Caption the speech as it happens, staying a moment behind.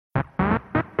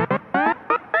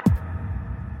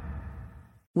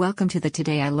Welcome to the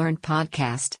Today I Learned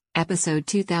podcast, episode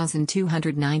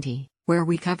 2290, where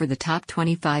we cover the top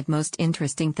 25 most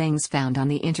interesting things found on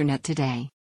the internet today.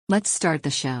 Let's start the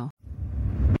show.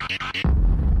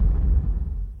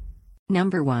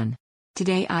 Number 1.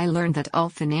 Today I learned that all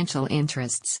financial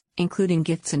interests, including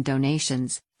gifts and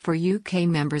donations, for UK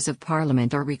members of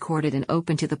Parliament are recorded and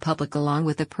open to the public along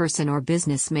with the person or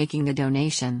business making the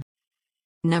donation.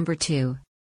 Number 2.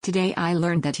 Today I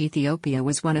learned that Ethiopia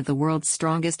was one of the world's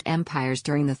strongest empires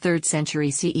during the 3rd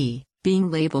century CE, being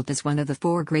labeled as one of the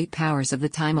 4 great powers of the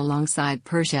time alongside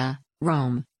Persia,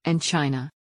 Rome, and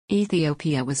China.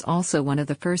 Ethiopia was also one of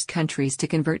the first countries to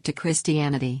convert to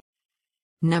Christianity.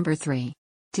 Number 3.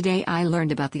 Today I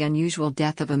learned about the unusual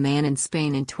death of a man in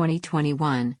Spain in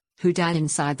 2021, who died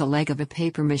inside the leg of a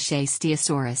papier-mâché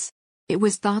stegosaurus. It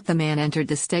was thought the man entered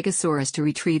the stegosaurus to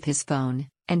retrieve his phone,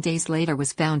 and days later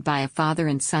was found by a father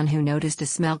and son who noticed a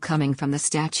smell coming from the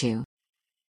statue.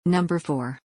 Number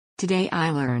 4. Today I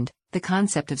learned the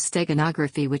concept of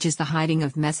steganography, which is the hiding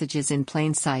of messages in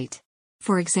plain sight.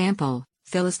 For example,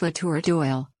 Phyllis Latour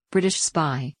Doyle, British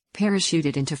spy,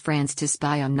 parachuted into France to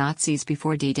spy on Nazis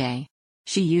before D-Day.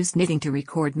 She used knitting to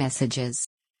record messages.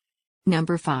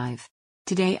 Number 5.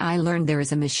 Today I learned there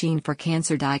is a machine for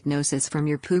cancer diagnosis from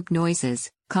your poop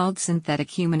noises, called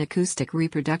Synthetic Human Acoustic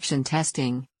Reproduction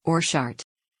Testing, or SHART.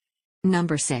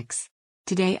 Number 6.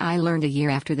 Today I learned a year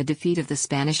after the defeat of the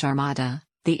Spanish Armada,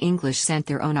 the English sent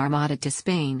their own armada to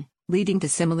Spain, leading to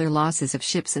similar losses of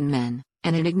ships and men,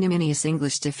 and an ignominious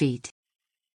English defeat.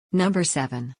 Number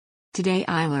 7. Today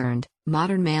I learned,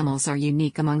 modern mammals are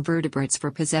unique among vertebrates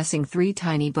for possessing 3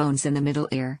 tiny bones in the middle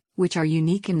ear, which are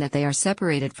unique in that they are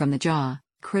separated from the jaw,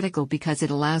 critical because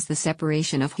it allows the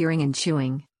separation of hearing and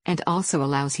chewing, and also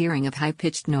allows hearing of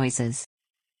high-pitched noises.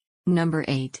 Number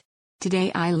 8.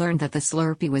 Today I learned that the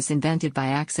Slurpee was invented by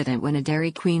accident when a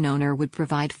Dairy Queen owner would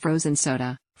provide frozen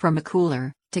soda, from a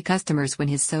cooler, to customers when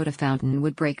his soda fountain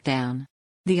would break down.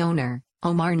 The owner,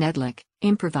 Omar Nedlik,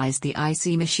 improvised the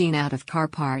IC machine out of car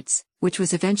parts, which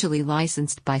was eventually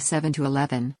licensed by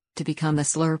 7-Eleven, to become the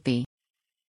Slurpee.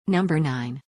 Number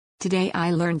 9. Today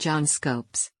I learned John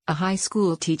Scopes, a high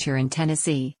school teacher in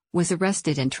Tennessee, was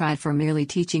arrested and tried for merely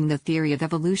teaching the theory of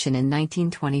evolution in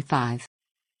 1925.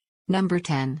 Number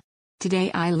 10. Today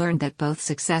I learned that both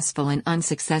successful and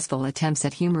unsuccessful attempts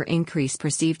at humor increase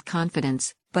perceived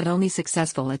confidence, but only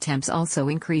successful attempts also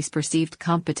increase perceived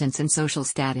competence and social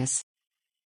status.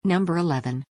 Number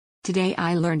 11. Today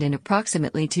I learned in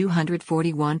approximately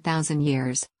 241,000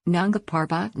 years, Nanga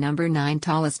Parbat, number 9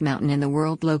 tallest mountain in the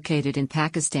world located in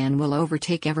Pakistan, will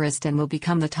overtake Everest and will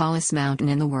become the tallest mountain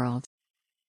in the world.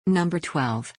 Number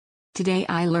 12. Today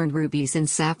I learned rubies and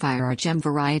sapphire are gem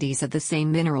varieties of the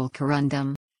same mineral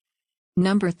corundum.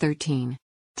 Number 13.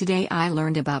 Today I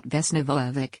learned about Vesna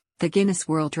Vujovic, the Guinness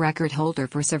World Record holder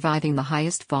for surviving the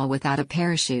highest fall without a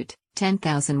parachute,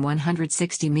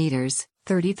 10,160 meters,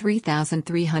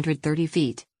 33,330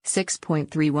 feet,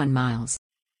 6.31 miles.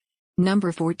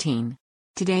 Number 14.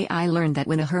 Today I learned that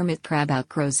when a hermit crab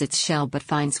outgrows its shell but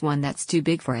finds one that's too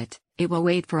big for it, it will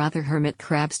wait for other hermit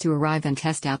crabs to arrive and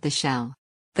test out the shell.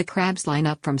 The crabs line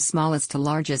up from smallest to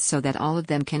largest so that all of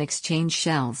them can exchange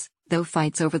shells, though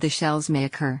fights over the shells may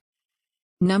occur.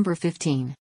 Number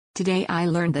 15. Today I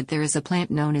learned that there is a plant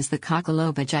known as the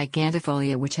Coccoloba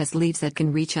gigantifolia which has leaves that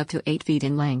can reach up to 8 feet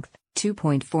in length,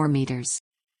 2.4 meters.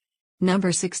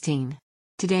 Number 16.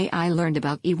 Today I learned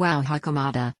about Iwao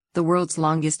Hakamada, the world's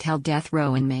longest-held death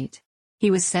row inmate.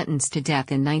 He was sentenced to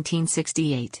death in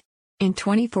 1968. In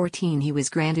 2014 he was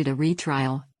granted a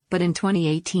retrial, but in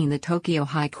 2018 the Tokyo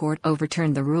High Court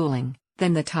overturned the ruling,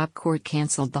 then the top court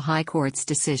cancelled the High Court's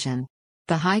decision.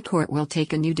 The High Court will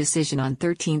take a new decision on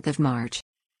 13th of March.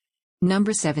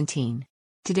 Number 17.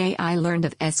 Today I learned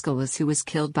of Aeschylus, who was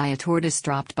killed by a tortoise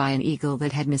dropped by an eagle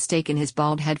that had mistaken his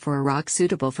bald head for a rock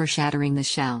suitable for shattering the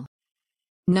shell.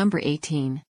 Number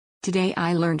 18. Today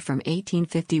I learned from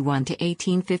 1851 to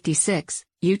 1856,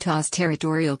 Utah's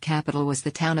territorial capital was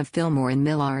the town of Fillmore in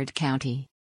Millard County.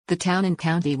 The town and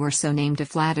county were so named to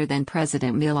flatter then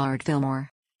President Millard Fillmore.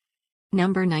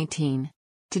 Number 19.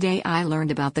 Today I learned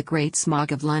about the Great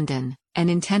Smog of London, an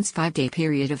intense 5-day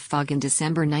period of fog in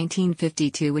December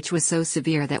 1952 which was so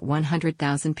severe that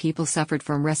 100,000 people suffered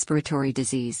from respiratory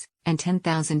disease, and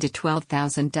 10,000 to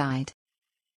 12,000 died.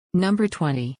 Number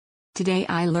 20. Today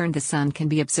I learned the Sun can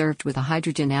be observed with a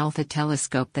hydrogen alpha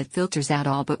telescope that filters out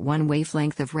all but one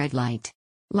wavelength of red light.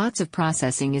 Lots of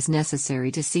processing is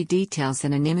necessary to see details,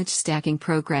 and an image stacking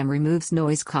program removes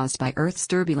noise caused by Earth's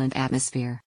turbulent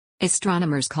atmosphere.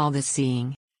 Astronomers call this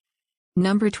seeing.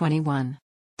 Number 21.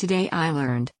 Today I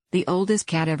learned, The oldest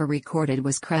cat ever recorded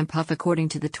was Krempuff according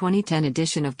to the 2010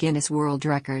 edition of Guinness World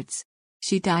Records.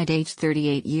 She died aged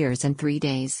 38 years and 3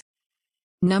 days.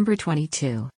 Number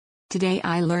 22. Today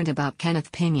I learned about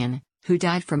Kenneth Pinion, who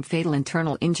died from fatal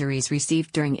internal injuries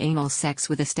received during anal sex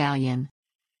with a stallion.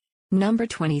 Number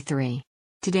 23.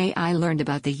 Today I learned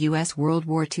about the U.S. World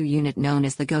War II unit known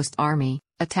as the Ghost Army,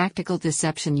 a tactical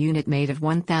deception unit made of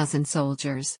 1,000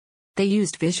 soldiers. They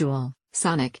used visual,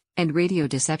 sonic, and radio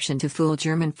deception to fool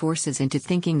German forces into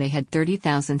thinking they had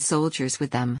 30,000 soldiers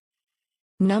with them.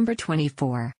 Number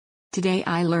 24. Today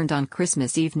I learned on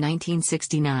Christmas Eve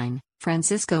 1969,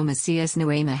 Francisco Macias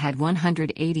Nuema had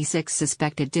 186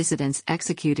 suspected dissidents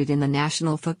executed in the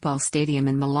National Football Stadium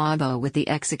in Malabo, with the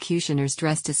executioners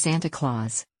dressed as Santa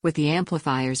Claus, with the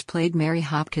amplifiers played Mary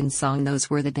Hopkins' song "Those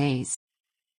Were the Days."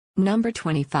 Number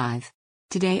 25.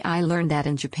 Today I learned that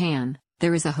in Japan,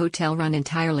 there is a hotel run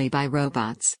entirely by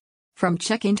robots. From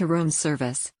check-in to room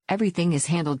service, everything is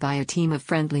handled by a team of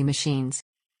friendly machines.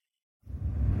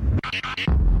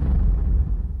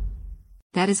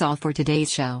 That is all for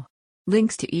today's show.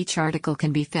 Links to each article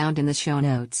can be found in the show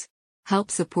notes. Help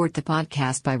support the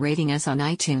podcast by rating us on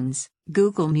iTunes,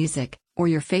 Google Music, or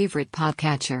your favorite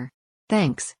podcatcher.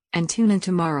 Thanks, and tune in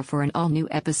tomorrow for an all-new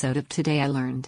episode of Today I Learned.